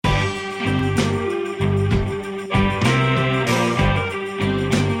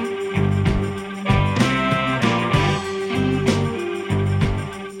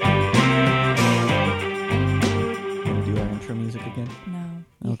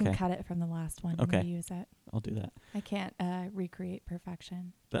can Okay. cut it from the last one Okay. and reuse it. I'll do that. I can't recreate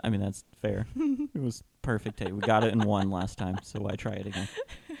perfection. I mean, that's fair. It was perfect. Hey, we got it in one last time, so why try it again?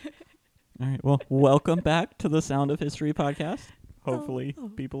 All right. Well, welcome back to the Sound of History podcast. Hopefully,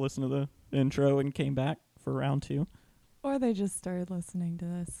 people listened to the intro and came back for round 2. Or they just started listening to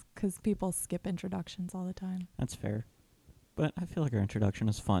this because people skip introductions all the time. That's fair. But I feel like our introduction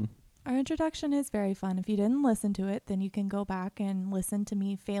is fun. Our introduction is very fun. If you didn't listen to it, then you can go back and listen to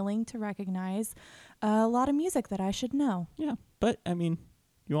me failing to recognize a lot of music that I should know. Yeah. But, I mean,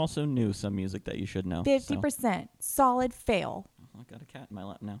 you also knew some music that you should know. 50%. Solid fail. I got a cat in my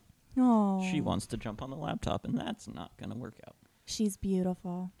lap now. Oh. She wants to jump on the laptop, and that's not going to work out. She's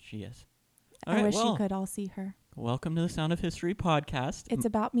beautiful. She is. I wish you could all see her. Welcome to the Sound of History podcast. It's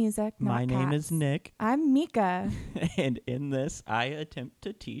about music, not My name cats. is Nick. I'm Mika. And in this, I attempt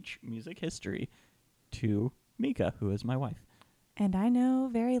to teach music history to Mika, who is my wife. And I know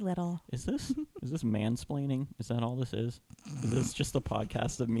very little. Is this mansplaining? Is that all this is? Is this just a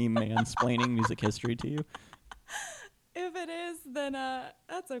podcast of me mansplaining music history to you? If it is, then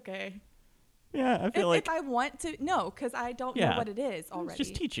that's okay. Yeah, I feel like if I want to, no, because I don't know what it is already. It's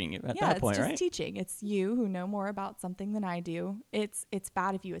just teaching you at that point, it's right? just teaching. It's you who know more about something than I do. It's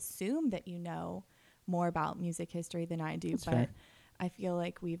bad if you assume that you know more about music history than I do, That's but fair. I feel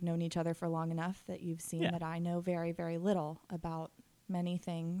like we've known each other for long enough that you've seen that I know very, very little about many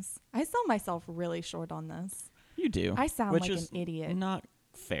things. I sell myself really short on this. You do. I sound which like is an idiot. Not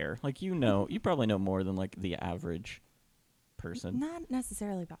fair. Like, you probably know more than like the average person. Not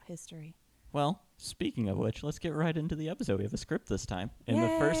necessarily about history. Well, speaking of which, let's get right into the episode. We have a script this time. And the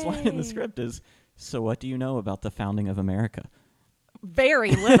first line in the script is, so what do you know about the founding of America?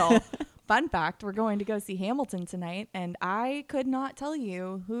 Very little. Fun fact, we're going to go see Hamilton tonight, and I could not tell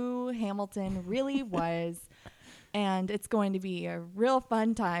you who Hamilton really was. And it's going to be a real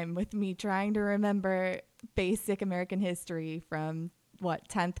fun time with me trying to remember basic American history from,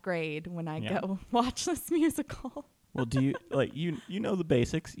 10th grade when I go watch this musical. Well, do you you know the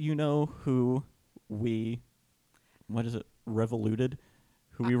basics? You know who revoluted?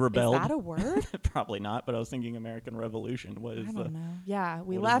 Who we rebelled? Is that a word? Probably not, but I was thinking American Revolution. I don't know. Yeah,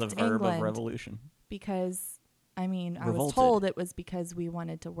 we what left is the verb England of revolution? because, I was Revolted. told it was because we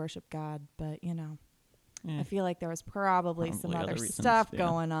wanted to worship God, but I feel like there was probably some other reasons, stuff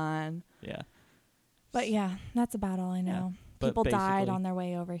going on. Yeah. But yeah, that's about all I know. People died on their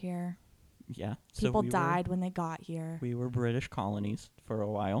way over here. Yeah. People died when they got here. We were British colonies for a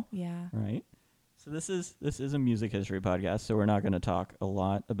while. Yeah. Right. So this is a music history podcast, so we're not going to talk a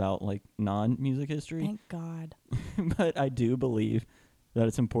lot about like non-music history. Thank God. But I do believe that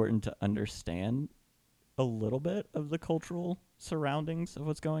it's important to understand a little bit of the cultural surroundings of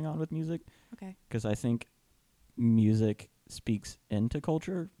what's going on with music. Okay. Because I think music speaks into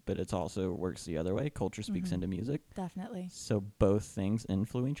culture, but it's also works the other way. Culture speaks into music. Definitely. So both things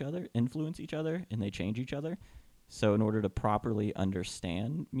influence each other, and they change each other. So in order to properly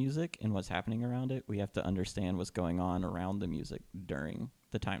understand music and what's happening around it, we have to understand what's going on around the music during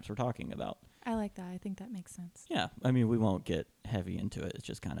the times we're talking about. I like that. I think that makes sense. Yeah. I mean, we won't get heavy into it. It's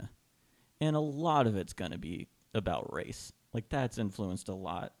just kind of, and a lot of it's going to be about race. Like that's influenced a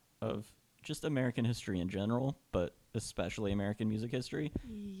lot of just American history in general, but especially American music history.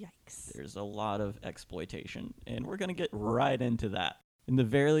 Yikes. There's a lot of exploitation, and we're going to get right into that. In the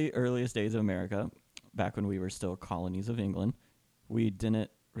very earliest days of America, back when we were still colonies of England, we didn't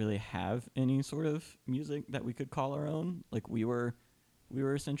really have any sort of music that we could call our own. Like we were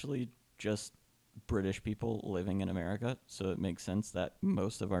essentially just British people living in America, so it makes sense that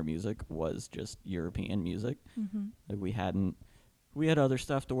most of our music was just European music. Mm-hmm. Like we had other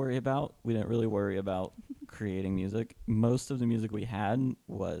stuff to worry about. We didn't really worry about creating music. Most of the music we had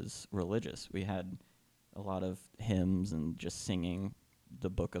was religious. We had a lot of hymns and just singing the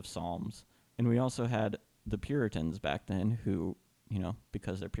Book of Psalms. And we also had the Puritans back then who,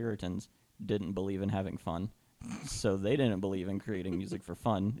 because they're Puritans, didn't believe in having fun. So they didn't believe in creating music for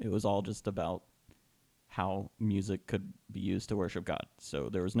fun. It was all just about how music could be used to worship God. So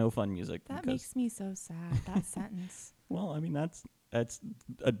there was no fun music. That makes me so sad, that sentence. Well, I mean, that's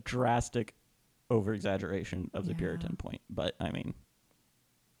a drastic over-exaggeration of the Puritan point. But, I mean,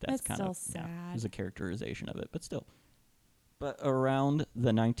 that's kind of sad. There's a characterization of it, but still. But around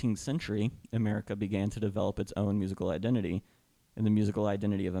the 19th century, America began to develop its own musical identity. And the musical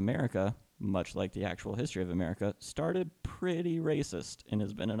identity of America, much like the actual history of America, started pretty racist and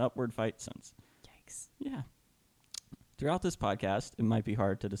has been an upward fight since. Yikes. Yeah. Throughout this podcast, it might be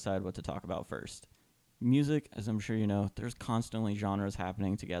hard to decide what to talk about first. Music, as I'm sure you know, there's constantly genres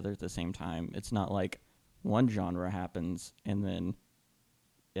happening together at the same time. It's not like one genre happens and then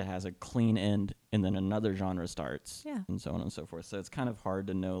it has a clean end and then another genre starts, Yeah. and so on and so forth. So it's kind of hard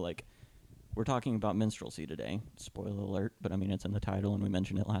to know, like, we're talking about minstrelsy today. Spoiler alert, but I mean, it's in the title and we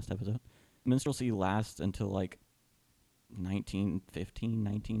mentioned it last episode. Minstrelsy lasts until like 1915,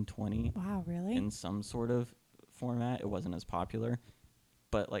 1920 Wow, really? in some sort of format. It wasn't as popular.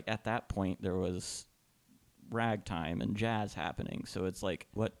 But like at that point, there was ragtime and jazz happening. So it's like,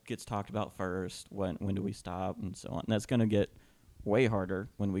 what gets talked about first? When do we stop? And so on. And that's going to get way harder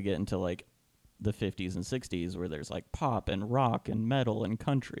when we get into like the 50s and 60s, where there's like pop and rock and metal and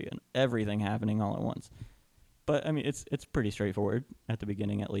country and everything happening all at once. But I mean, it's pretty straightforward at the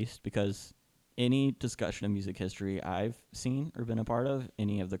beginning, at least, because any discussion of music history I've seen or been a part of,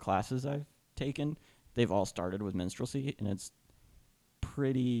 any of the classes I've taken, they've all started with minstrelsy, and it's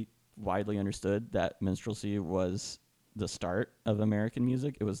pretty widely understood that minstrelsy was the start of American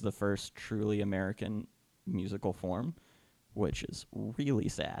music. It was the first truly American musical form, which is really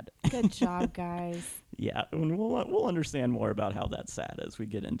sad. Good job, guys. Yeah, and we'll understand more about how that's sad as we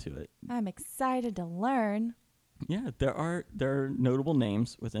get into it. I'm excited to learn. Yeah, there are notable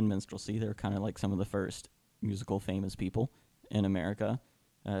names within minstrelsy. They're kind of like some of the first musical famous people in America.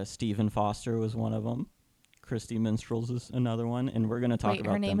 Stephen Foster was one of them. Christy Minstrels is another one, and we're going to talk Wait,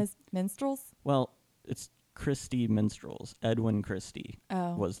 about her name them. is Minstrels? Well, it's Christy Minstrels. Edwin Christie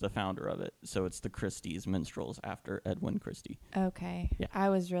Oh. was the founder of it, so it's the Christie's Minstrels after Edwin Christie. Okay. Yeah. I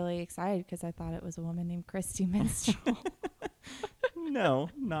was really excited because I thought it was a woman named Christy Minstrel. No,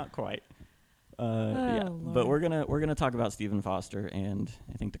 not quite. Yeah, but Lord. we're gonna talk about Stephen Foster and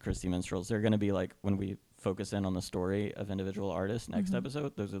I think the Christie Minstrels. They're gonna be like, when we focus in on the story of individual artists next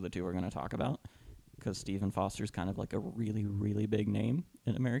episode, those are the two we're gonna talk about, because Stephen Foster's kind of like a really, really big name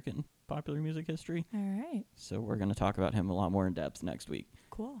in American popular music history. All right. So we're gonna talk about him a lot more in depth next week.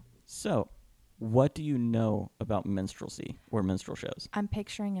 Cool. So, what do you know about minstrelsy or minstrel shows? I'm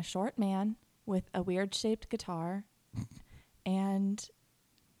picturing a short man with a weird shaped guitar, and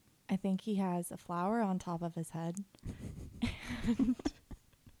I think he has a flower on top of his head.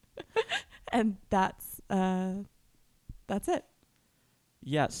 And that's it.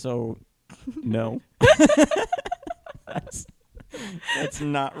 Yeah, so no. That's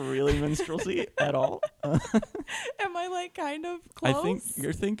not really minstrelsy at all. Am I like kind of close? I think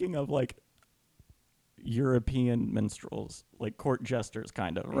you're thinking of like European minstrels, like court jesters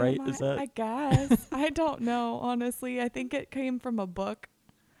kind of, right? Am Is that I guess. I don't know, honestly. I think it came from a book.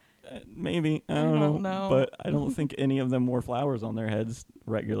 maybe? I I don't don't know. know. But I don't think any of them wore flowers on their heads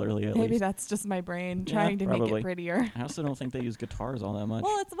regularly, at Maybe least. that's just my brain Yeah, trying to make probably. it prettier. I also don't think they use guitars all that much.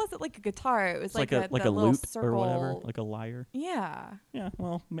 Well, it wasn't like a guitar. It was It's like a the little loop circle. or whatever, like a lyre. Yeah. Yeah,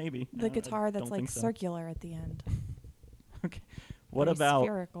 well, maybe. The I guitar that's don't like think so. circular at the end. What Very about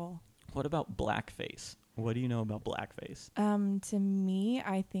spherical? blackface? What do you know about blackface? To me,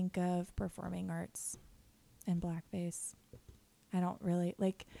 I think of performing arts and blackface. I don't really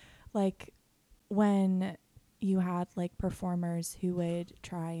like when you had like performers who would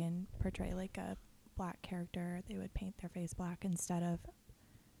try and portray like a black character, they would paint their face black instead of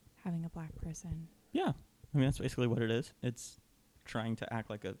having a black person. Yeah, I mean that's basically what it is. It's trying to act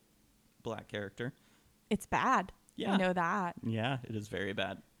like a black character. It's bad. Yeah. I know that. Yeah, it is very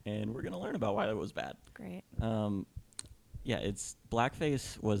bad, and we're gonna learn about why that was bad. Great. Yeah, it's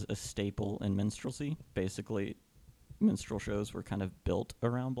blackface was a staple in minstrelsy. Basically, minstrel shows were kind of built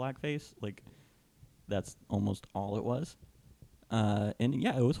around blackface. Like, that's almost all it was. And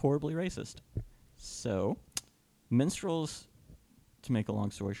yeah, it was horribly racist. So, minstrels, to make a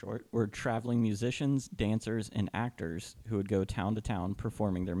long story short, were traveling musicians, dancers, and actors who would go town to town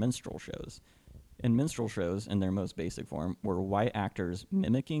performing their minstrel shows. And minstrel shows, in their most basic form, were white actors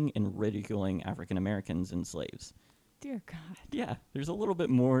mimicking and ridiculing African Americans and slaves. Dear God. Yeah, there's a little bit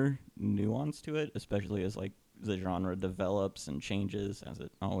more nuance to it, especially as like the genre develops and changes, as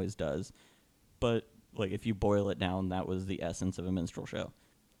it always does. But like if you boil it down, that was the essence of a minstrel show.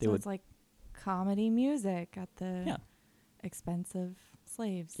 So it's like comedy music at the Yeah. expense of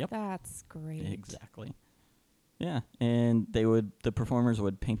slaves. Yep. That's great. Exactly. Yeah, and the performers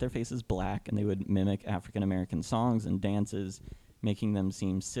would paint their faces black, and they would mimic African American songs and dances, making them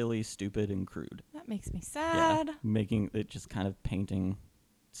seem silly, stupid, and crude. That makes me sad. Yeah, making it just kind of painting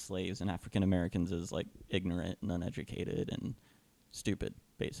slaves and African Americans as like ignorant and uneducated and stupid,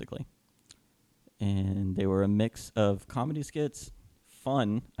 basically. And they were a mix of comedy skits,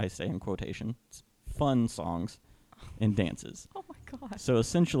 fun, I say in quotations, fun songs, and dances. Oh my God. So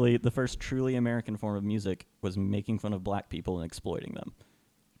essentially, the first truly American form of music was making fun of black people and exploiting them.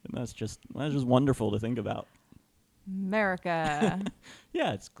 And that's just wonderful to think about. America.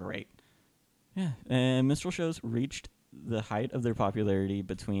 Yeah, it's great. Yeah, and minstrel shows reached the height of their popularity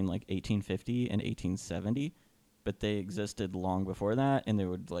between like 1850 and 1870, but they existed long before that, and they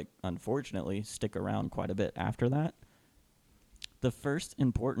would like unfortunately stick around quite a bit after that. The first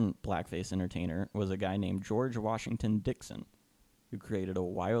important blackface entertainer was a guy named George Washington Dixon, who created a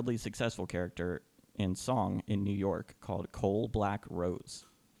wildly successful character and song in New York called Coal Black Rose.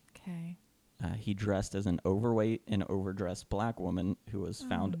 Okay. He dressed as an overweight and overdressed black woman who was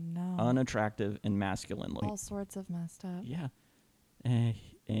found no. unattractive and masculinely. All sorts of messed up. Yeah.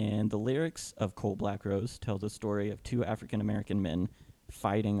 And the lyrics of Coal Black Rose tell the story of two African-American men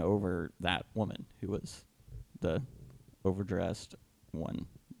fighting over that woman who was the overdressed one.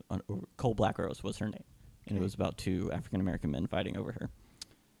 Coal Black Rose was her name. And it was about two African-American men fighting over her.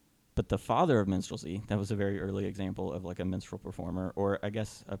 But the father of minstrelsy, that was a very early example of like a minstrel performer, or I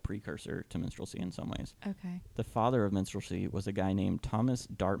guess a precursor to minstrelsy in some ways. Okay. The father of minstrelsy was a guy named Thomas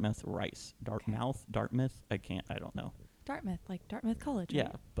Dartmouth Rice. Dartmouth? I don't know. Dartmouth, like Dartmouth College. Yeah,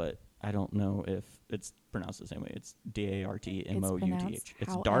 right? but I don't know if it's pronounced the same way. It's Dartmouth.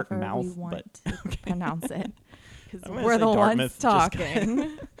 It's Dartmouth, we want but to pronounce it. Because I'm gonna we're say the Dartmouth ones just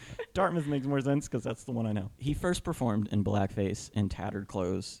talking. Dartmouth makes more sense because that's the one I know. He first performed in blackface and tattered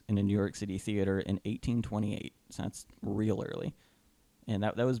clothes in a New York City theater in 1828. So that's real early. And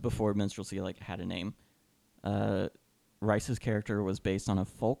that was before minstrelsy like had a name. Rice's character was based on a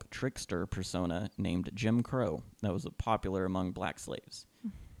folk trickster persona named Jim Crow that was popular among black slaves.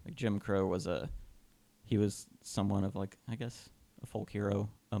 Like Jim Crow was he was someone of like, I guess, a folk hero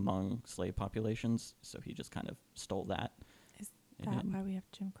among slave populations, so he just kind of stole that. Is that why we have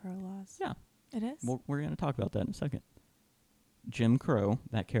Jim Crow laws? Yeah. It is? Well, we're going to talk about that in a second. Jim Crow,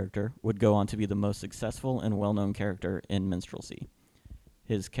 that character, would go on to be the most successful and well-known character in minstrelsy.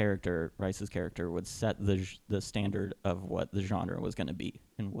 His character, Rice's character, would set the standard of what the genre was going to be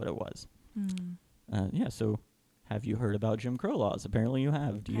and what it was. So have you heard about Jim Crow laws? Apparently you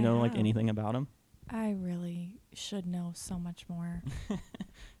have. Do you know like anything about them? I really should know so much more.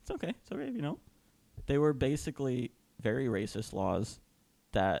 It's okay if you don't. They were basically very racist laws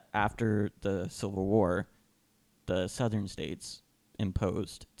that after the Civil War, the southern states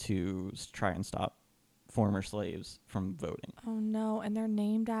imposed to try and stop former slaves from voting. Oh no, and they're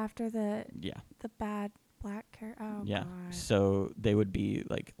named after the bad black character. Oh yeah. God. So they would be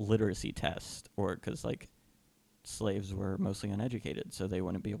like literacy tests, or because like slaves were mostly uneducated, so they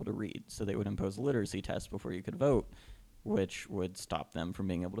wouldn't be able to read. So they would impose literacy tests before you could vote, which would stop them from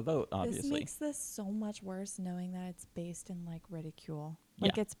being able to vote, obviously. This makes this so much worse knowing that it's based in like ridicule.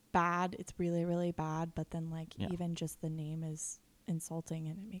 Like it's bad, it's really, really bad, but then like even just the name is insulting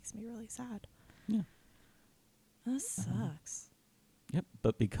and it makes me really sad. Yeah. That sucks. Yep,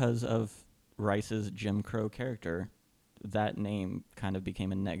 but because of Rice's Jim Crow character, that name kind of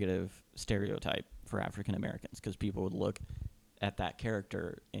became a negative stereotype for African Americans because people would look at that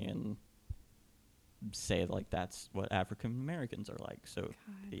character and say like that's what African Americans are like. So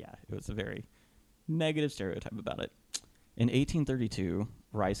it was a very negative stereotype about it. In 1832,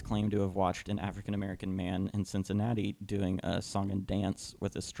 Rice claimed to have watched an African American man in Cincinnati doing a song and dance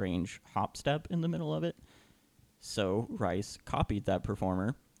with a strange hop step in the middle of it. So Rice copied that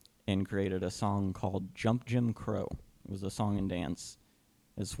performer and created a song called Jump Jim Crow. It was a song and dance.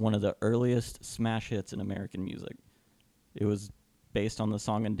 It's one of the earliest smash hits in American music. It was based on the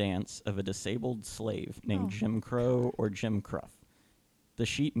song and dance of a disabled slave named Jim Crow or Jim Cruff. The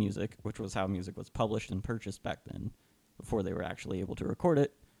sheet music, which was how music was published and purchased back then, before they were actually able to record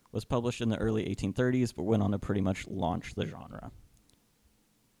it, was published in the early 1830s, but went on to pretty much launch the genre.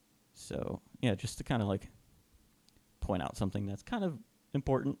 So, yeah, just to kind of like point out something that's kind of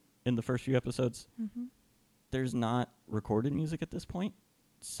important in the first few episodes. Mm-hmm. There's not recorded music at this point.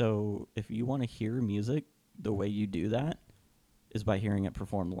 So if you want to hear music, the way you do that is by hearing it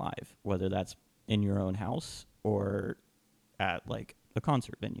performed live, whether that's in your own house or at like a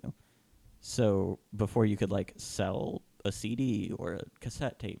concert venue. So before you could like sell a CD or a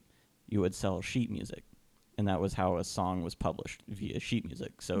cassette tape, you would sell sheet music. And that was how a song was published, via sheet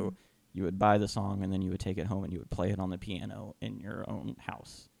music. So you would buy the song and then you would take it home and you would play it on the piano in your own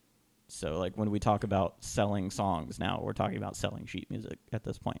house. So like when we talk about selling songs now, we're talking about selling sheet music at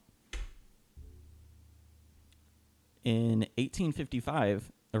this point. In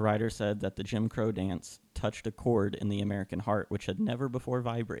 1855, a writer said that the Jim Crow dance touched a chord in the American heart which had never before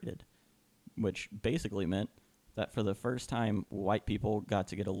vibrated, which basically meant that for the first time, white people got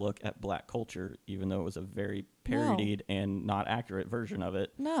to get a look at black culture, even though it was a very parodied and not accurate version of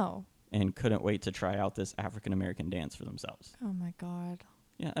it. No. And couldn't wait to try out this African American dance for themselves. Oh my God.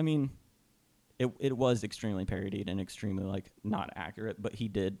 Yeah, I mean, it was extremely parodied and extremely like not accurate, but he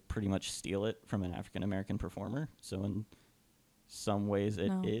did pretty much steal it from an African American performer. So in some ways it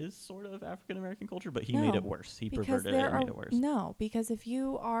No. is sort of African American culture, but he made it No, worse. He because perverted it there and are made it worse. no, because if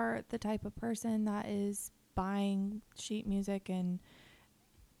you are the type of person that is buying sheet music and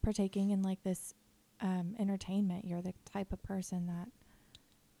partaking in like this entertainment, you're the type of person that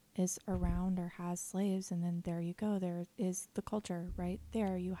is around or has slaves, and then there you go, there is the culture right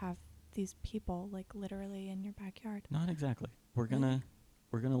there. You have these people like literally in your backyard. Not exactly. We're Really?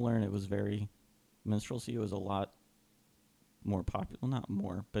 gonna learn it was very minstrelsy was a lot more popular. Well, not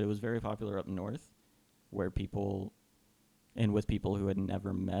more, but it was very popular up north, where people and with people who had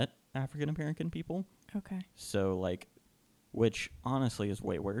never met African American people. Okay. So like, which honestly is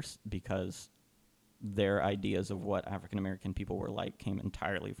way worse because their ideas of what African American people were like came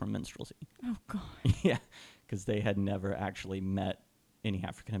entirely from minstrelsy. Oh god. Yeah, because they had never actually met any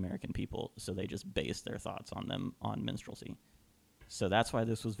African American people, so they just based their thoughts on them on minstrelsy. So that's why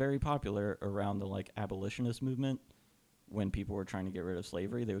this was very popular around the like abolitionist movement. When people were trying to get rid of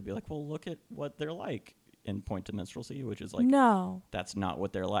slavery, they would be like, "Well, look at what they're like," and point to minstrelsy, which is like, no. that's not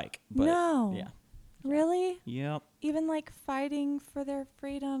what they're like. But No. yeah, Really? yep, Even like fighting for their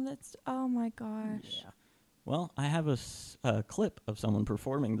freedom. That's oh my gosh. yeah. Well, I have a clip of someone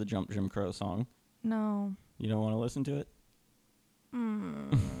performing the Jump Jim Crow song. No. You don't want to listen to it? We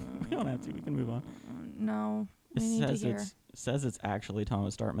don't have to. We can move on. No. It We need to hear. says it's actually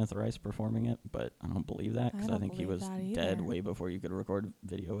Thomas Dartmouth Rice performing it, but I don't believe that because I, don't think he believe was that dead either. way before you could record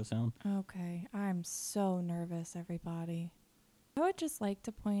video with sound. Okay. I'm so nervous, everybody. I would just like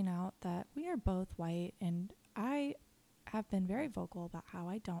to point out that we are both white, and I have been very vocal about how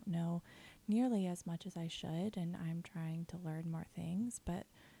I don't know nearly as much as I should, and I'm trying to learn more things, but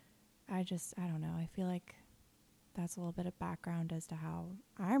I don't know. I feel like that's a little bit of background as to how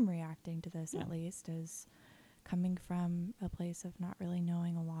I'm reacting to this, Yeah. at least, is coming from a place of not really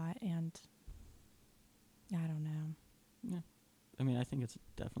knowing a lot, and I don't know. Yeah. I mean, I think it's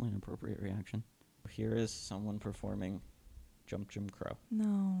definitely an appropriate reaction. Here is someone performing Jump Jim Crow. No,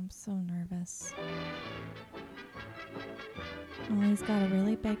 I'm so nervous. Oh, he's got a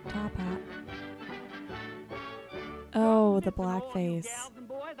really big top hat. Oh, the blackface.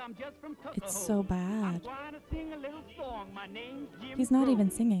 It's so bad. He's not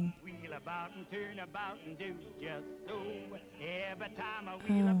even singing.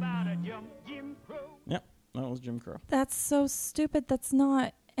 Oh, no. Yep, that was Jim Crow. That's so stupid. That's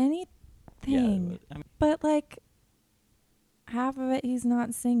not anything. Yeah, I mean, But like, half of it he's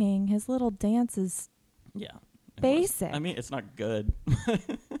not singing. His little dance is yeah. it was. basic. I mean, it's not good.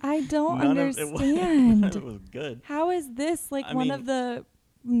 I don't None of it was- understand. none of it was good. How is this like I one mean- of the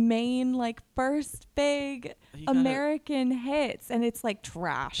main like first big You gotta- American hits, and it's like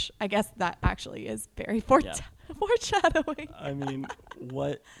trash? I guess that actually is very Yeah. foreshadowing. I mean,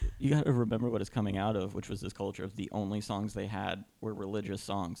 what you got to remember what it's coming out of, which was this culture of the only songs they had were religious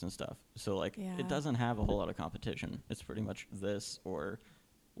songs and stuff. So like, Yeah. it doesn't have a whole lot of competition. It's pretty much this or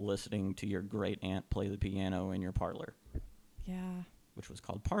listening to your great aunt play the piano in your parlor, Yeah, which was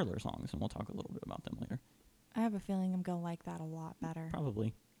called parlor songs, and we'll talk a little bit about them later. I have a feeling I'm gonna like that a lot better.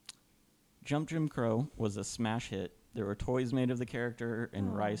 Probably. Jump Jim Crow was a smash hit. There were toys made of the character, and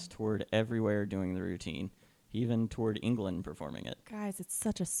Oh. Rice toured everywhere doing the routine. He even toured England performing it. Guys, it's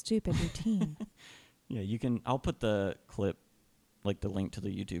such a stupid routine. Yeah, you can. I'll put the clip, like the link to the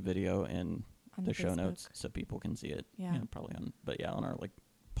YouTube video in On the show Facebook. notes so people can see it. Yeah. Probably on, but yeah, on our like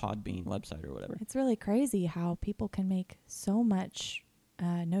Podbean website or whatever. It's really crazy how people can make so much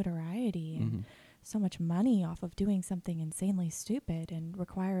notoriety and Mhm. so much money off of doing something insanely stupid and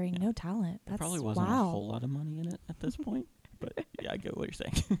requiring Yeah. no talent. There That's probably wasn't wow. a whole lot of money in it at this point, but yeah, I get what you're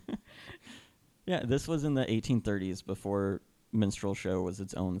saying. Yeah, this was in the 1830s before minstrel show was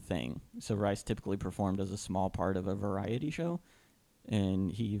its own thing. So Rice typically performed as a small part of a variety show,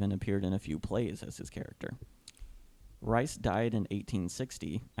 and he even appeared in a few plays as his character. Rice died in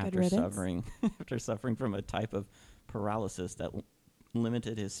 1860 after riddance. suffering from a type of paralysis that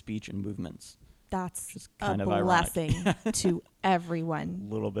limited his speech and movements. That's Which is a kind of ironic. blessing to everyone.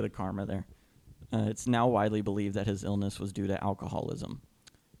 A little bit of karma there. It's now widely believed that his illness was due to alcoholism.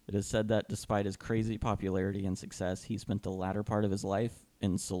 It is said that despite his crazy popularity and success, he spent the latter part of his life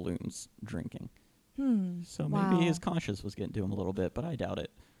in saloons drinking. So maybe Wow. his conscience was getting to him a little bit, but I doubt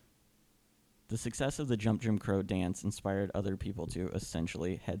it. The success of the Jump Jim Crow dance inspired other people to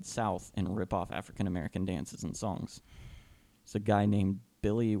essentially head south and rip off African American dances and songs. It's a guy named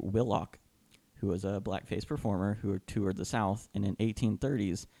Billy Willock, who was a blackface performer who toured the South, and in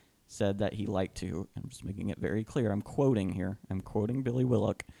 1830s said that he liked to, I'm just making it very clear, I'm quoting here, I'm quoting Billy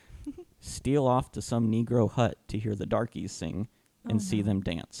Willock, steal off to some Negro hut to hear the darkies sing and Oh, see no. them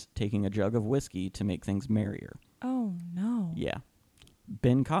dance, taking a jug of whiskey to make things merrier. Oh, no. Yeah.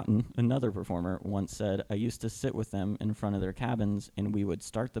 Ben Cotton, another performer, once said, I used to sit with them in front of their cabins and we would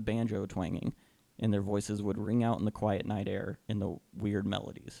start the banjo twanging and their voices would ring out in the quiet night air in the weird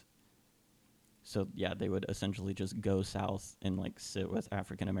melodies. So, yeah, they would essentially just go south and, like, sit with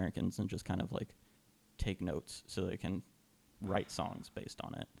African Americans and just kind of, like, take notes so they can write songs based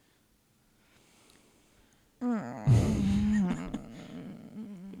on it.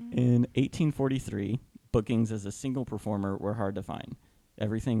 In 1843, bookings as a single performer were hard to find.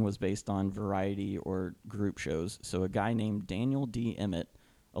 Everything was based on variety or group shows, so a guy named Daniel D. Emmett,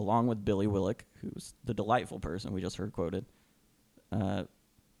 along with Billy Willick, who's the delightful person we just heard quoted,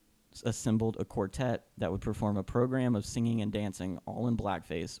 assembled a quartet that would perform a program of singing and dancing all in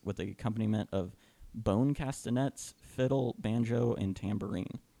blackface with the accompaniment of bone castanets, fiddle, banjo, and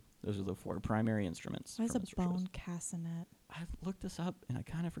tambourine. Those are the 4 primary instruments. What is for a minstrel shows. bone castanet? I looked this up and I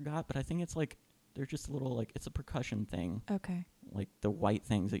kind of forgot, but I think it's like they're just a little like it's a percussion thing, Okay. like the white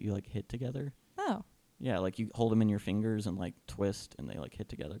things that you like hit together. Oh, Yeah, like you hold them in your fingers and like twist and they like hit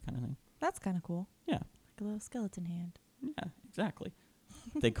together kind of thing. that's kind of cool. Yeah, Like a little skeleton hand. yeah, exactly.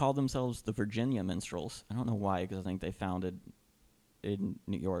 They called themselves the Virginia Minstrels. I don't know why, because I think they founded in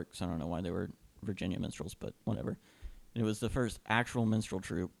New York, so I don't know why they were Virginia Minstrels, but whatever. It was the first actual minstrel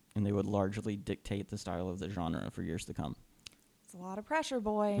troupe, and they would largely dictate the style of the genre for years to come. It's a lot of pressure,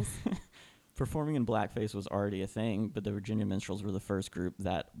 boys. Performing in blackface was already a thing, but the Virginia Minstrels were the first group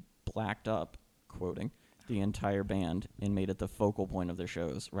that blacked up, quoting, the entire band and made it the focal point of their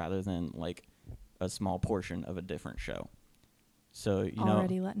shows rather than like a small portion of a different show. So, you know,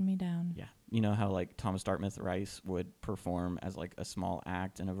 Already letting me down. yeah, you know how like Thomas Dartmouth Rice would perform as like a small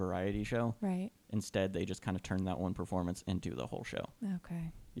act in a variety show? Right. Instead, they just kind of turned that one performance into the whole show.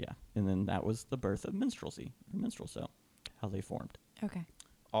 Okay. Yeah, and then that was the birth of minstrelsy, or minstrel show, how they formed. Okay.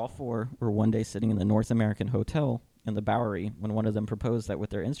 All 4 were one day sitting in the North American Hotel in the Bowery when one of them proposed that with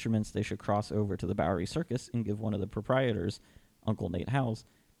their instruments they should cross over to the Bowery Circus and give one of the proprietors, Uncle Nate Howes,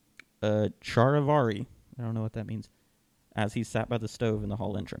 a charivari, I don't know what that means, as he sat by the stove in the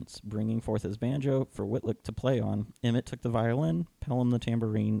hall entrance. Bringing forth his banjo for Whitlock to play on, Emmett took the violin, Pelham the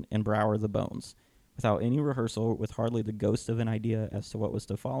tambourine, and Brower the bones. Without any rehearsal, with hardly the ghost of an idea as to what was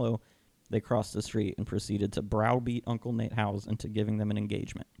to follow, they crossed the street and proceeded to browbeat Uncle Nate Howes into giving them an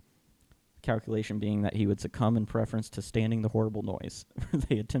engagement. The calculation being that he would succumb in preference to standing the horrible noise.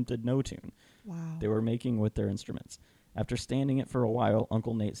 They attempted no tune Wow. they were making with their instruments. After standing it for a while,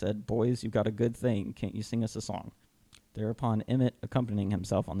 Uncle Nate said, "Boys, you've got a good thing. Can't you sing us a song?" Thereupon Emmett, accompanying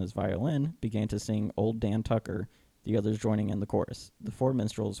himself on his violin, began to sing Old Dan Tucker, the others joining in the chorus. The 4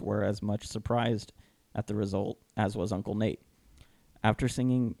 minstrels were as much surprised at the result as was Uncle Nate. After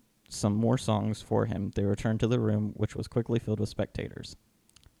singing some more songs for him, they returned to the room, which was quickly filled with spectators.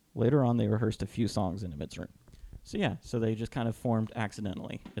 Later on, they rehearsed a few songs in Emmett's room. So yeah, so they just kind of formed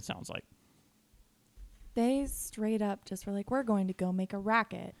accidentally, it sounds like. They straight up just were like, we're going to go make a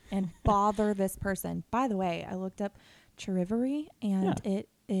racket and bother this person. By the way, I looked up charivari, and it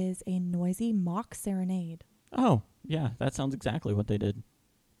is a noisy mock serenade Oh, yeah, that sounds exactly what they did.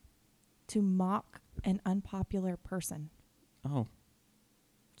 to mock an unpopular person. Oh.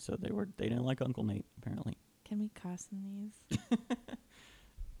 So they didn't like Uncle Nate, apparently. Can we cuss in these?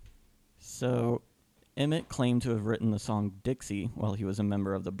 So Emmett claimed to have written the song Dixie while he was a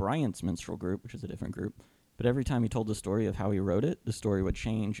member of the Bryant's Minstrel Group, which is a different group. But every time he told the story of how he wrote it, the story would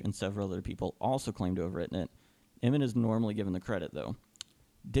change, and several other people also claimed to have written it. Emmett is normally given the credit, though.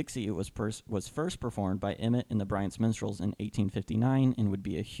 Dixie was first performed by Emmett and the Bryant's Minstrels in 1859 and would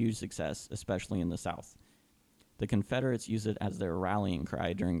be a huge success, especially in the South. The Confederates used it as their rallying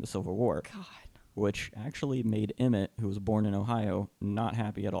cry during the Civil War, God. which actually made Emmett, who was born in Ohio, not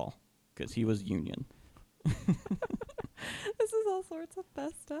happy at all, because he was Union. This is all sorts of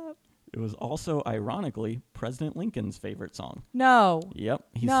messed up. It was also, ironically, President Lincoln's favorite song. No. Yep.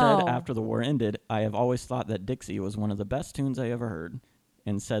 He No. said after the war ended, "I have always thought that Dixie was one of the best tunes I ever heard,"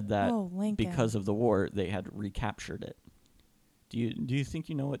 and said that Oh, Lincoln. because of the war, they had recaptured it. Do you think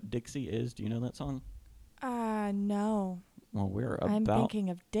you know what Dixie is? Do you know that song? No. Well, we're I'm about thinking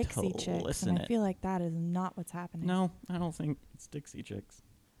of Dixie to Chicks, listen and I it. feel like that is not what's happening. No, I don't think it's Dixie Chicks.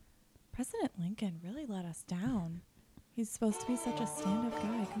 President Lincoln really let us down. He's supposed to be such a stand-up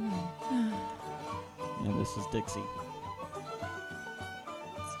guy. Come on. And this is Dixie.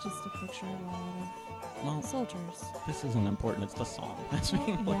 It's just a picture of a lot Well, of soldiers. this isn't important. It's the song. That's Well,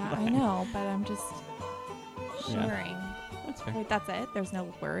 being yeah, I know, but I'm just Yeah. sharing. That's fair. Wait, that's it? There's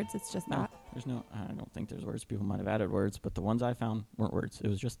no words? It's just No, that? there's no. I don't think there's words. People might have added words, but the ones I found weren't words. It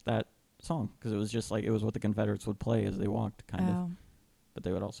was just that song because it was just like it was what the Confederates would play as they walked, kind of. Oh. But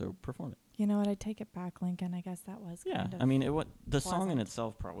they would also perform it. You know what? I take it back, Lincoln. I guess that was Yeah, kind of I mean, the song in pleasant.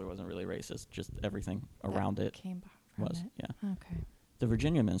 itself probably wasn't really racist. Just everything that around it came from was. it. Yeah. Okay. The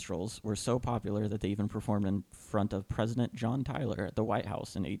Virginia Minstrels were so popular that they even performed in front of President John Tyler at the White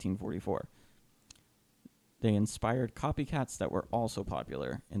House in 1844. They inspired copycats that were also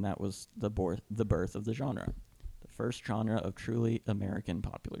popular, and that was the birth of the genre, the first genre of truly American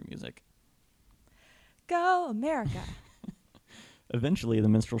popular music. Go America. Eventually, the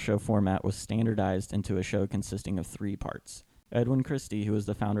minstrel show format was standardized into a show consisting of 3 parts. Edwin Christie, who is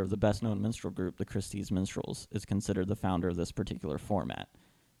the founder of the best-known minstrel group, the Christie's Minstrels, is considered the founder of this particular format.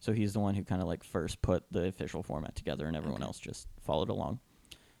 So he's the one who kind of like first put the official format together, and everyone else just followed along.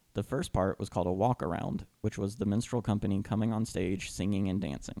 The first part was called a walk-around, which was the minstrel company coming on stage, singing and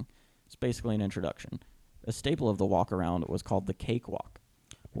dancing. It's basically an introduction. A staple of the walk-around was called the cakewalk.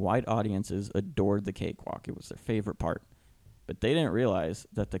 White audiences adored the cakewalk. It was their favorite part. But they didn't realize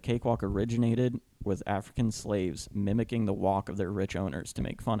that the cakewalk originated with African slaves mimicking the walk of their rich owners to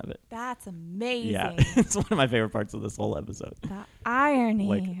make fun of it. That's amazing. Yeah, it's one of my favorite parts of this whole episode. The irony.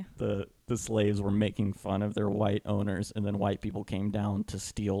 Like the slaves were making fun of their white owners, and then white people came down to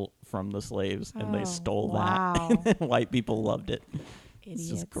steal from the slaves, and they stole that. And then white people loved it. Idiots. It's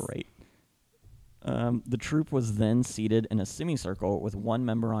just great. The troupe was then seated in a semicircle with one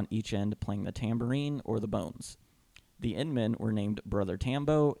member on each end playing the tambourine or the bones. The Inmen were named Brother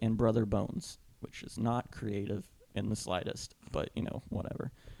Tambo and Brother Bones, which is not creative in the slightest, but,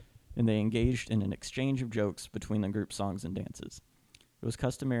 whatever. And they engaged in an exchange of jokes between the group songs and dances. It was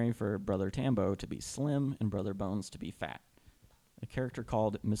customary for Brother Tambo to be slim and Brother Bones to be fat. A character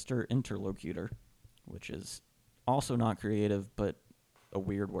called Mr. Interlocutor, which is also not creative, but a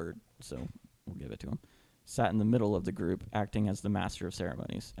weird word, so we'll give it to him, sat in the middle of the group, acting as the master of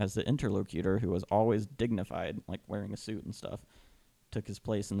ceremonies. As the interlocutor, who was always dignified, like wearing a suit and stuff, took his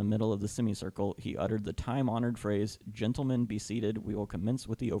place in the middle of the semicircle, he uttered the time-honored phrase, "Gentlemen, be seated. We will commence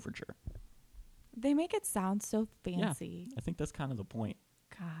with the overture." They make it sound so fancy. Yeah, I think that's kind of the point.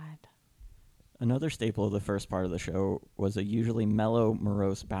 God. Another staple of the first part of the show was a usually mellow,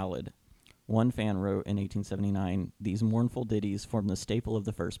 morose ballad. One fan wrote in 1879, "These mournful ditties form the staple of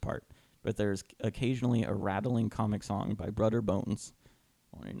the first part, but there's occasionally a rattling comic song by Brother Bones."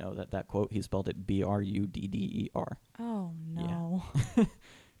 I want to know that quote, he spelled it Brudder. Oh, no. Yeah.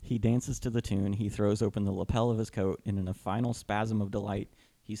 He dances to the tune, he throws open the lapel of his coat, and in a final spasm of delight,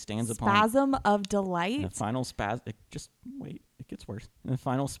 he stands upon... Spasm of delight? In a final just wait, it gets worse. In a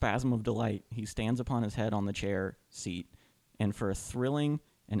final spasm of delight, he stands upon his head on the chair seat, and for a thrilling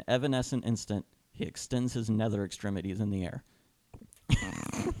and evanescent instant, he extends his nether extremities in the air.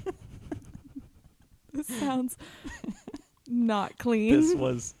 This sounds not clean. This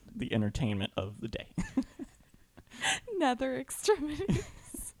was the entertainment of the day. Nether extremities.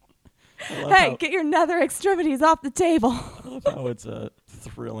 Hey, Hey, get your nether extremities off the table. I love how it's a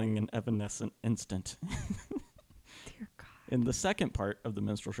thrilling and evanescent instant. Dear God. And the second part of the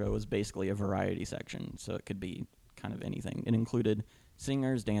minstrel show was basically a variety section, so it could be kind of anything. It included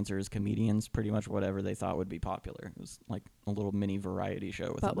singers, dancers, comedians, pretty much whatever they thought would be popular. It was like a little mini variety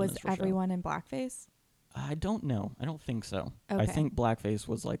show. But was everyone in blackface? I don't know. I don't think so. Okay. I think blackface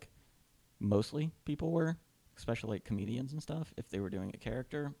was like mostly people were, especially like comedians and stuff, if they were doing a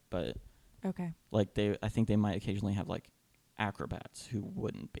character. But Okay. like I think they might occasionally have like acrobats who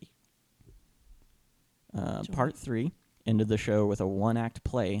wouldn't be. Part 3 ended the show with a one-act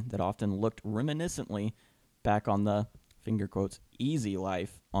play that often looked reminiscently back on the, finger quotes, easy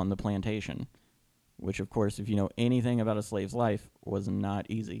life on the plantation, which, of course, if you know anything about a slave's life, was not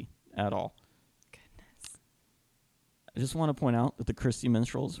easy at all. Goodness. I just want to point out that the Christie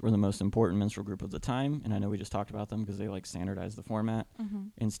Minstrels were the most important minstrel group of the time, and I know we just talked about them because they like standardized the format. Mm-hmm.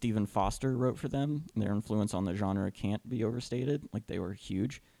 And Stephen Foster wrote for them. And their influence on the genre can't be overstated. Like, they were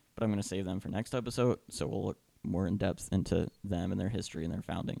huge, but I'm going to save them for next episode, so we'll look more in depth into them and their history and their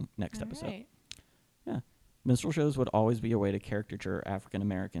founding next episode. Right. Yeah. Minstrel shows would always be a way to caricature African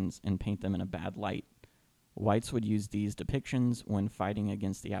Americans and paint them in a bad light. Whites would use these depictions when fighting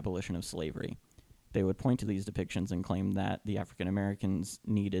against the abolition of slavery. They would point to these depictions and claim that the African Americans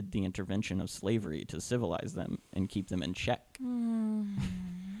needed the intervention of slavery to civilize them and keep them in check.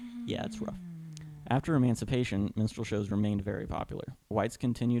 Yeah, it's rough. After emancipation, minstrel shows remained very popular. Whites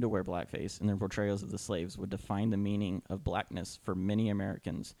continued to wear blackface, and their portrayals of the slaves would define the meaning of blackness for many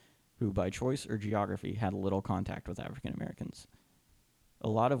Americans who, by choice or geography, had little contact with African Americans. A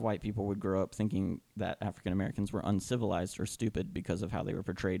lot of white people would grow up thinking that African Americans were uncivilized or stupid because of how they were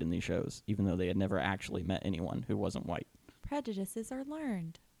portrayed in these shows, even though they had never actually met anyone who wasn't white. Prejudices are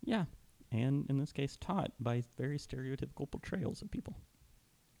learned. Yeah. and in this case taught by very stereotypical portrayals of people.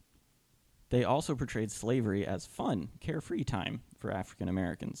 They also portrayed slavery as fun, carefree time for African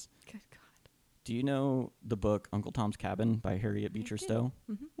Americans. Good God. Do you know the book Uncle Tom's Cabin by Harriet Beecher Stowe?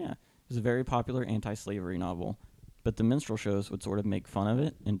 Mm-hmm. Yeah. It was a very popular anti-slavery novel, but the minstrel shows would sort of make fun of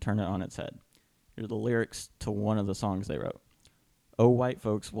it and turn it on its head. Here are the lyrics to one of the songs they wrote. "Oh, white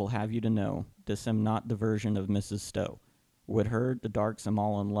folks will have you to know, this am not the version of Mrs. Stowe. With her, the darks am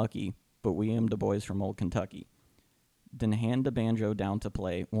all unlucky, but we am the boys from old Kentucky. Then hand the banjo down to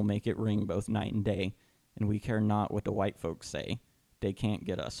play, we'll make it ring both night and day, and we care not what the white folks say, they can't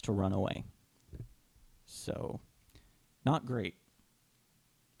get us to run away." So, not great.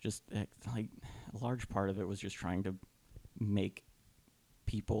 Just like a large part of it was just trying to make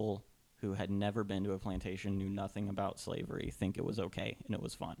people who had never been to a plantation, knew nothing about slavery, think it was okay and it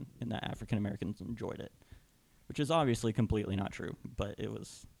was fun, and that African Americans enjoyed it, which is obviously completely not true, but it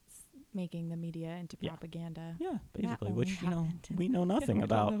was Making the media into propaganda. yeah, basically, That which only happened we know nothing We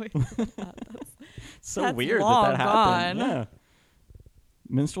about. don't know anything about that. So That's weird long that happened. gone. Yeah.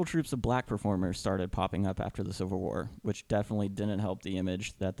 Minstrel troops of black performers started popping up after the Civil War, which definitely didn't help the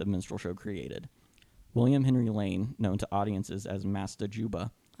image that the minstrel show created. William Henry Lane, known to audiences as Master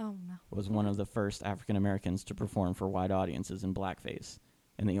Juba, Oh, no. was one of the first African Americans to perform for wide audiences in blackface,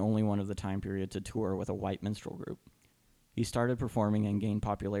 and the only one of the time period to tour with a white minstrel group. He started performing and gained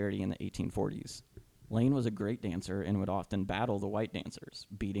popularity in the 1840s. Lane was a great dancer and would often battle the white dancers,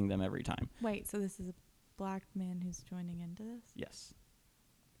 beating them every time. Wait, so this is a black man who's joining into this? Yes.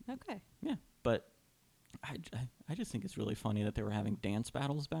 Okay. Yeah, but I just think it's really funny that they were having dance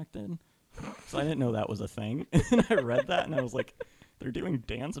battles back then. So I didn't know that was a thing. And I read that and I was like, they're doing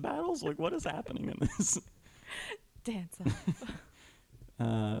dance battles? Like, what is happening in this? Dance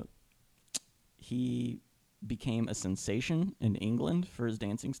off. He became a sensation in England for his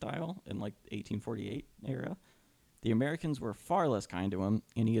dancing style in like 1848 era. The Americans were far less kind to him,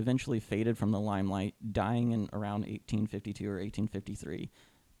 and he eventually faded from the limelight, dying in around 1852 or 1853.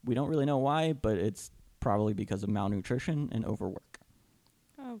 We don't really know why, but it's probably because of malnutrition and overwork.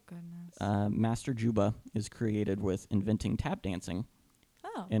 Oh, goodness. Master Juba is created with inventing tap dancing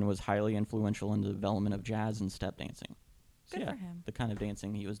Oh, and was highly influential in the development of jazz and step dancing. So good yeah, for him. the kind of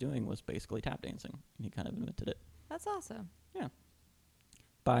dancing he was doing was basically tap dancing, and he kind of invented it. That's awesome. Yeah.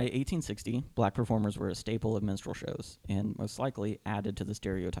 By 1860, black performers were a staple of minstrel shows and most likely added to the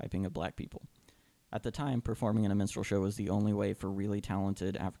stereotyping of black people. At the time, performing in a minstrel show was the only way for really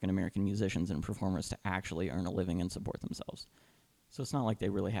talented African American musicians and performers to actually earn a living and support themselves. So it's not like they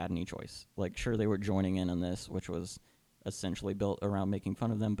really had any choice. Like, sure, they were joining in on this, which was essentially built around making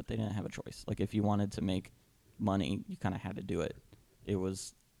fun of them, but they didn't have a choice. Like, if you wanted to make money, you kind of had to do it. It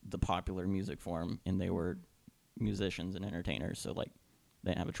was the popular music form, and they were musicians and entertainers, so, like,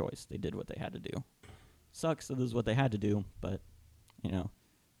 they didn't have a choice. They did what they had to do. Sucks that this is what they had to do, but, you know,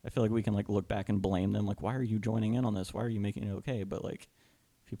 I feel like we can, like, look back and blame them. Like, why are you joining in on this? Why are you making it okay? But, like,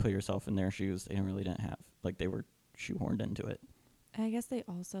 if you put yourself in their shoes, they really didn't have, like, they were shoehorned into it. And I guess they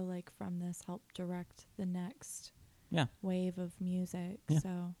also, like, from this helped direct the next Yeah. wave of music. Yeah.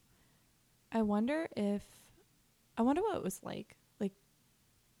 So I wonder what it was like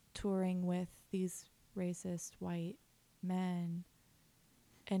touring with these racist white men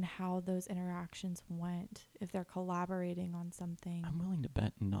and how those interactions went, if they're collaborating on something. I'm willing to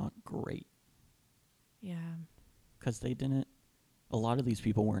bet not great. Yeah. Because a lot of these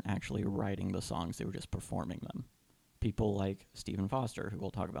people weren't actually writing the songs, they were just performing them. People like Stephen Foster, who we'll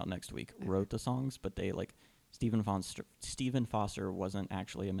talk about next week, wrote the songs, but Stephen Foster wasn't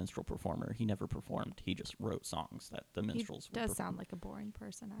actually a minstrel performer. He never performed. He just wrote songs that the minstrels He would does sound like a boring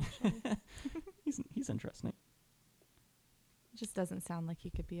person, actually. He's interesting. It just doesn't sound like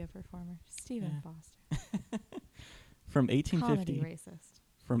he could be a performer. Stephen Foster. From Comedy 1850 racist.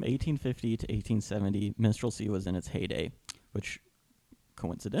 From 1850 to 1870, minstrelsy was in its heyday, which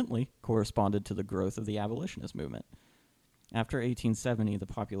coincidentally corresponded to the growth of the abolitionist movement. After 1870, the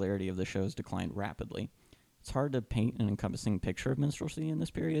popularity of the shows declined rapidly. It's hard to paint an encompassing picture of minstrelsy in this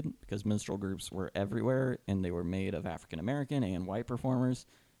period because minstrel groups were everywhere and they were made of African American and white performers.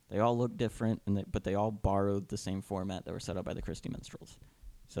 They all looked different, but they all borrowed the same format that were set up by the Christie Minstrels.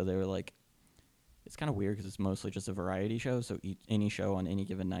 So they were like, it's kind of weird because it's mostly just a variety show, so any show on any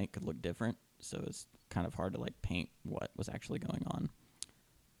given night could look different. So it's kind of hard to like paint what was actually going on.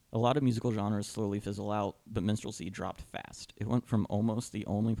 A lot of musical genres slowly fizzle out, but minstrelsy dropped fast. It went from almost the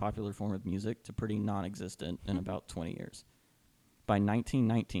only popular form of music to pretty non-existent in about 20 years. By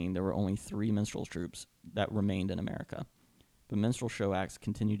 1919, there were only 3 minstrel troupes that remained in America. But minstrel show acts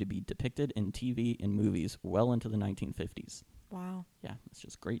continued to be depicted in TV and movies well into the 1950s. Wow. Yeah, it's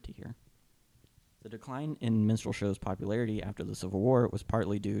just great to hear. The decline in minstrel shows' popularity after the Civil War was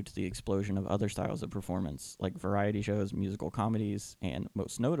partly due to the explosion of other styles of performance, like variety shows, musical comedies, and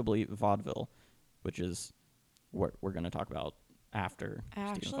most notably vaudeville, which is what we're going to talk about after I Stephen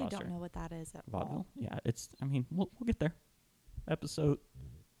actually Foster. don't know what that is at Vaudeville? all. Yeah, it's, I mean, we'll get there. Episode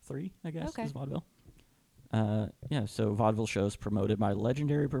 3, I guess, Okay. is vaudeville. Yeah, so vaudeville shows promoted by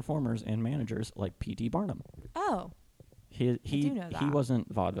legendary performers and managers like P.T. Barnum. Oh, He do know he that.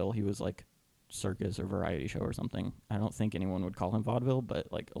 wasn't vaudeville. He was like circus or variety show or something. I don't think anyone would call him vaudeville,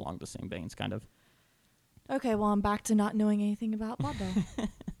 but like along the same veins, kind of. okay. Well, I'm back to not knowing anything about vaudeville.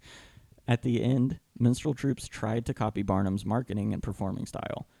 At the end, minstrel troupes tried to copy Barnum's marketing and performing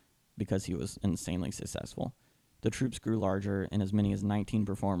style because he was insanely successful. The troupes grew larger, and as many as 19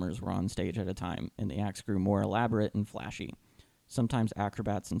 performers were on stage at a time, and the acts grew more elaborate and flashy. Sometimes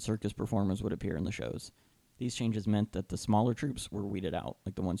acrobats and circus performers would appear in the shows. These changes meant that the smaller troupes were weeded out,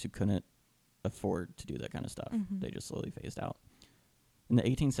 like the ones who couldn't afford to do that kind of stuff. Mhm. They just slowly phased out. In the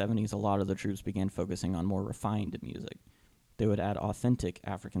 1870s, a lot of the troupes began focusing on more refined music. They would add authentic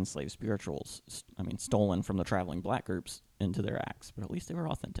African slave spirituals, stolen from the traveling black groups, into their acts, but at least they were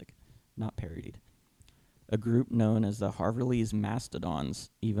authentic, not parodied. A group known as the Harverleys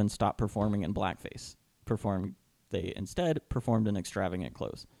Mastodons even stopped performing in blackface. They instead performed in extravagant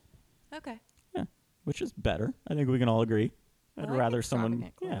clothes, Okay. which is better. I think we can all agree. I I'd like rather someone,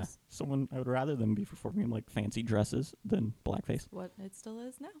 extravagant clothes. I would rather them be performing in like fancy dresses than blackface. What it still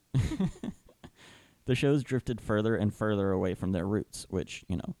is now. The shows drifted further and further away from their roots, which,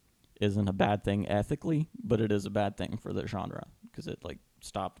 isn't a bad thing ethically, but it is a bad thing for the genre because it like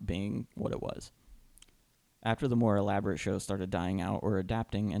stopped being what it was. After the more elaborate shows started dying out or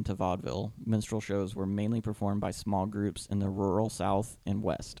adapting into vaudeville, minstrel shows were mainly performed by small groups in the rural South and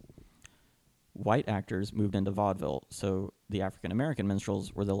West. White actors moved into vaudeville, so the African American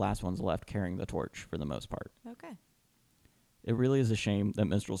minstrels were the last ones left carrying the torch for the most part. Okay. It really is a shame that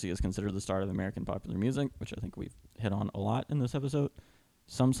minstrelsy is considered the start of American popular music, which I think we've hit on a lot in this episode.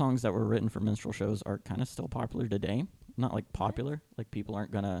 Some songs that were written for minstrel shows are kind of still popular today. Not like popular, like people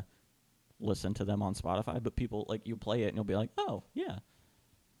aren't going to listen to them on Spotify, but people, like, you play it and you'll be like, oh, yeah.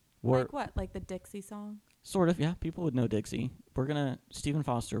 Like what? Like the Dixie song? Sort of, yeah. People would know Dixie. Stephen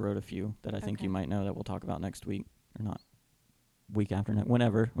Foster wrote a few that I think Okay. you might know that we'll talk about next week, or not, week after next,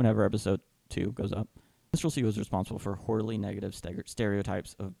 whenever episode 2 goes up. Minstrelsy was responsible for horribly negative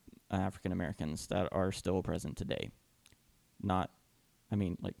stereotypes of African Americans that are still present today. No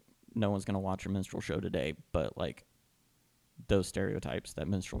one's going to watch a minstrel show today, but like those stereotypes that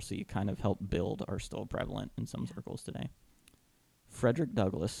minstrelsy kind of helped build are still prevalent in some circles today. Frederick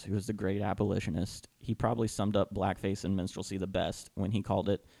Douglass, who was the great abolitionist, he probably summed up blackface and minstrelsy the best when he called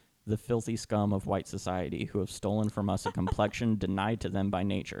it the filthy scum of white society who have stolen from us a complexion denied to them by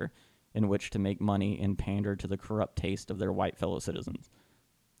nature, in which to make money and pander to the corrupt taste of their white fellow citizens.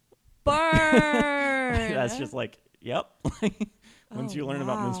 Burn! That's just like, yep. Once you learn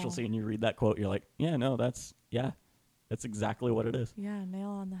about minstrelsy and you read that quote, you're like, that's exactly what it is. Yeah, nail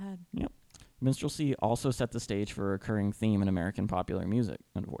on the head. Yep. Minstrelsy also set the stage for a recurring theme in American popular music,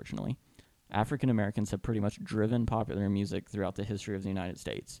 unfortunately. African Americans have pretty much driven popular music throughout the history of the United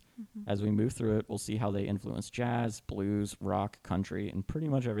States. Mm-hmm. As we move through it, we'll see how they influence jazz, blues, rock, country, and pretty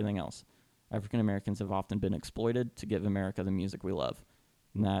much everything else. African Americans have often been exploited to give America the music we love.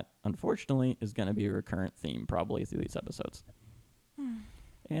 And that, unfortunately, is going to be a recurrent theme probably through these episodes.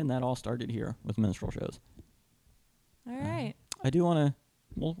 And that all started here with minstrel shows. All right. I do want to...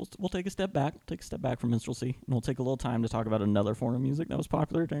 We'll take a step back from minstrelsy, and we'll take a little time to talk about another form of music that was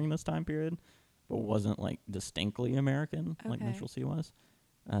popular during this time period, but wasn't like distinctly American like Okay. minstrelsy was.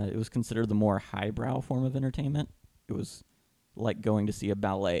 It was considered the more highbrow form of entertainment. It was like going to see a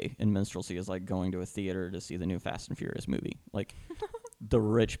ballet, and minstrelsy is like going to a theater to see the new Fast and Furious movie. Like the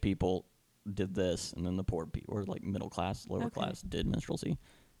rich people did this, and then the poor people, or like middle class, lower class, did minstrelsy.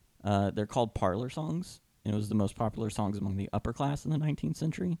 They're called parlor songs. It was the most popular songs among the upper class in the 19th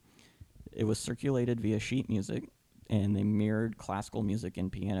century. It was circulated via sheet music, and they mirrored classical music in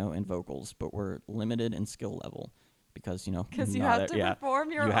piano and vocals, but were limited in skill level because, Because you have to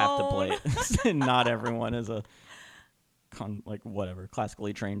perform your own. You have to play it. Not everyone is a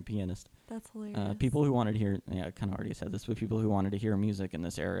classically trained pianist. That's hilarious. People who wanted to hear, I kind of already said this, but people who wanted to hear music in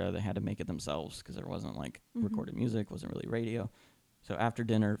this era, they had to make it themselves because there wasn't recorded music, wasn't really radio. So after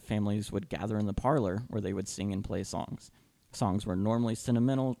dinner, families would gather in the parlor where they would sing and play songs. Songs were normally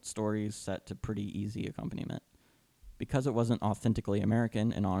sentimental stories set to pretty easy accompaniment. Because it wasn't authentically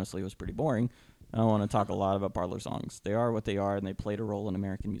American and honestly was pretty boring, I don't want to talk a lot about parlor songs. They are what they are, and they played a role in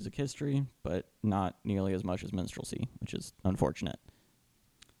American music history, but not nearly as much as minstrelsy, which is unfortunate.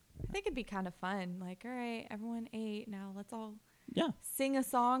 I think it'd be kind of fun. Like, all right, everyone ate. Now let's all Yeah, sing a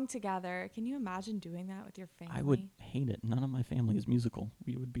song together. Can you imagine doing that with your family? I would hate it. None of my family is musical.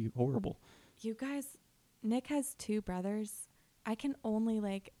 We would be horrible. You guys, Nick has 2 brothers. I can only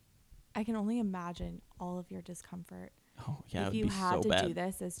imagine all of your discomfort Oh yeah, if it'd you be had so to bad. do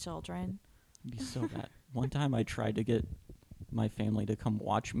this as children. It'd be so bad. One time I tried to get my family to come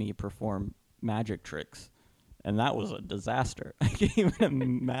watch me perform magic tricks, and that was a disaster. I can't even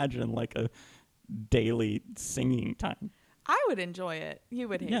imagine like a daily singing time. I would enjoy it. You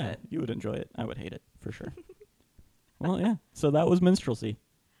would hate it. You would enjoy it. I would hate it for sure. Well, yeah. So that was minstrelsy.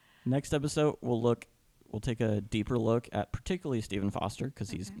 Next episode, we'll take a deeper look at particularly Stephen Foster because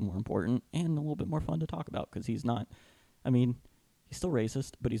he's more important and a little bit more fun to talk about because he's not. I mean, he's still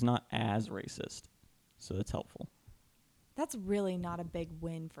racist, but he's not as racist, so it's helpful. That's really not a big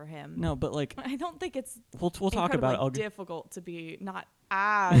win for him. No, but like I don't think it's we'll talk about it. I'll difficult to be not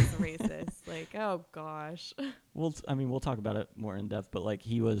as racist. Like, oh gosh. we'll talk about it more in depth. But like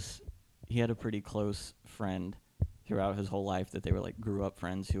he had a pretty close friend throughout his whole life that they were like grew up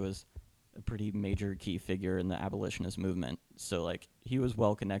friends who was a pretty major key figure in the abolitionist movement. So like he was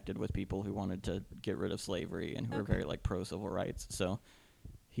well connected with people who wanted to get rid of slavery and who were very like pro civil rights. So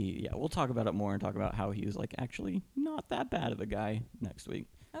we'll talk about it more and talk about how he was like actually not that bad of a guy next week.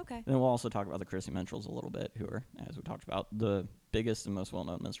 Okay. And then we'll also talk about the Chrissy Minstrels a little bit, who are, as we talked about, the biggest and most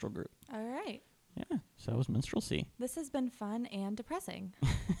well-known minstrel group. All right. Yeah, so that was minstrelsy. This has been fun and depressing.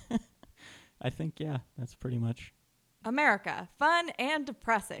 I think, yeah, that's pretty much. America, fun and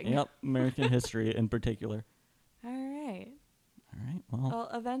depressing. Yep, American history in particular. All right. All right, well. Well,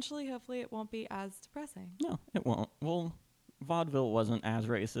 eventually, hopefully, it won't be as depressing. No, it won't. Well, vaudeville wasn't as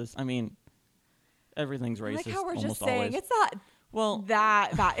racist. I mean, everything's racist. I like how we're almost just saying always. it's not well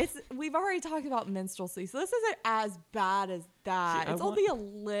that bad. We've already talked about minstrelsy, so this isn't as bad as that. See, it's only a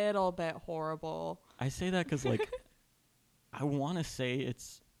little bit horrible. I say that because, like, I want to say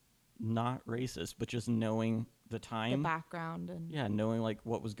it's not racist, but just knowing the time. The background. And Yeah, knowing, like,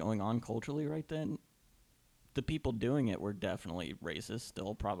 what was going on culturally right then. The people doing it were definitely racist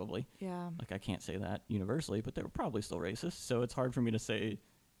still, probably. Yeah. Like, I can't say that universally, but they were probably still racist. So it's hard for me to say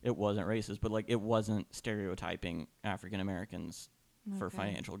it wasn't racist, but, like, it wasn't stereotyping African Americans for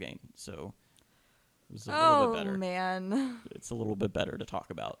financial gain. So it was a little bit better. Oh, man. It's a little bit better to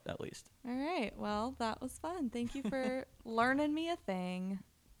talk about, at least. All right. Well, that was fun. Thank you for learning me a thing.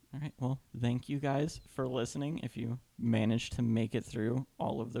 All right. Well, thank you guys for listening. If you managed to make it through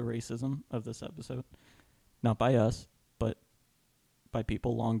all of the racism of this episode. Not by us, but by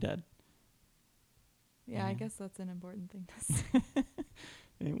people long dead. Yeah, I Mhm. guess that's an important thing to say.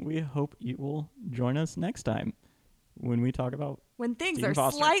 And we hope you will join us next time when we talk about When things Stephen are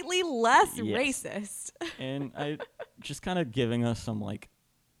Foster. slightly less Yes. racist. and I just kind of giving us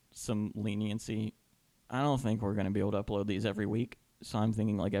some leniency. I don't think we're going to be able to upload these every week, so I'm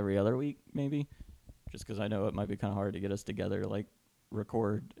thinking like every other week maybe, just because I know it might be kind of hard to get us together, like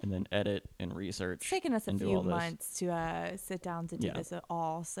record and then edit and research. It's taken us a and do few all this. months to sit down to do Yeah. this at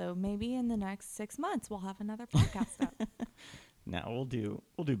all. So maybe in the next 6 months we'll have another podcast up. Now we'll do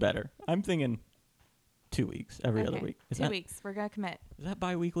better. I'm thinking 2 weeks, every other Okay, week. Is 2 that, weeks. We're gonna commit. Is that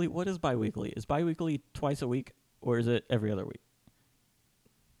bi-weekly? What is bi-weekly? Is bi-weekly twice a week or is it every other week?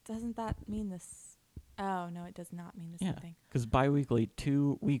 Doesn't that mean this? Oh no, it does not mean the Yeah, same thing. because bi-weekly,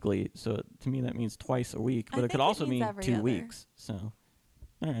 2 weekly. So to me that means twice a week, I but it think could it also means mean every 2 other. weeks. So,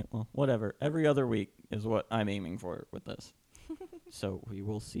 all right, well, whatever. Every other week is what I'm aiming for with this. So we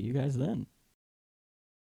will see you guys then.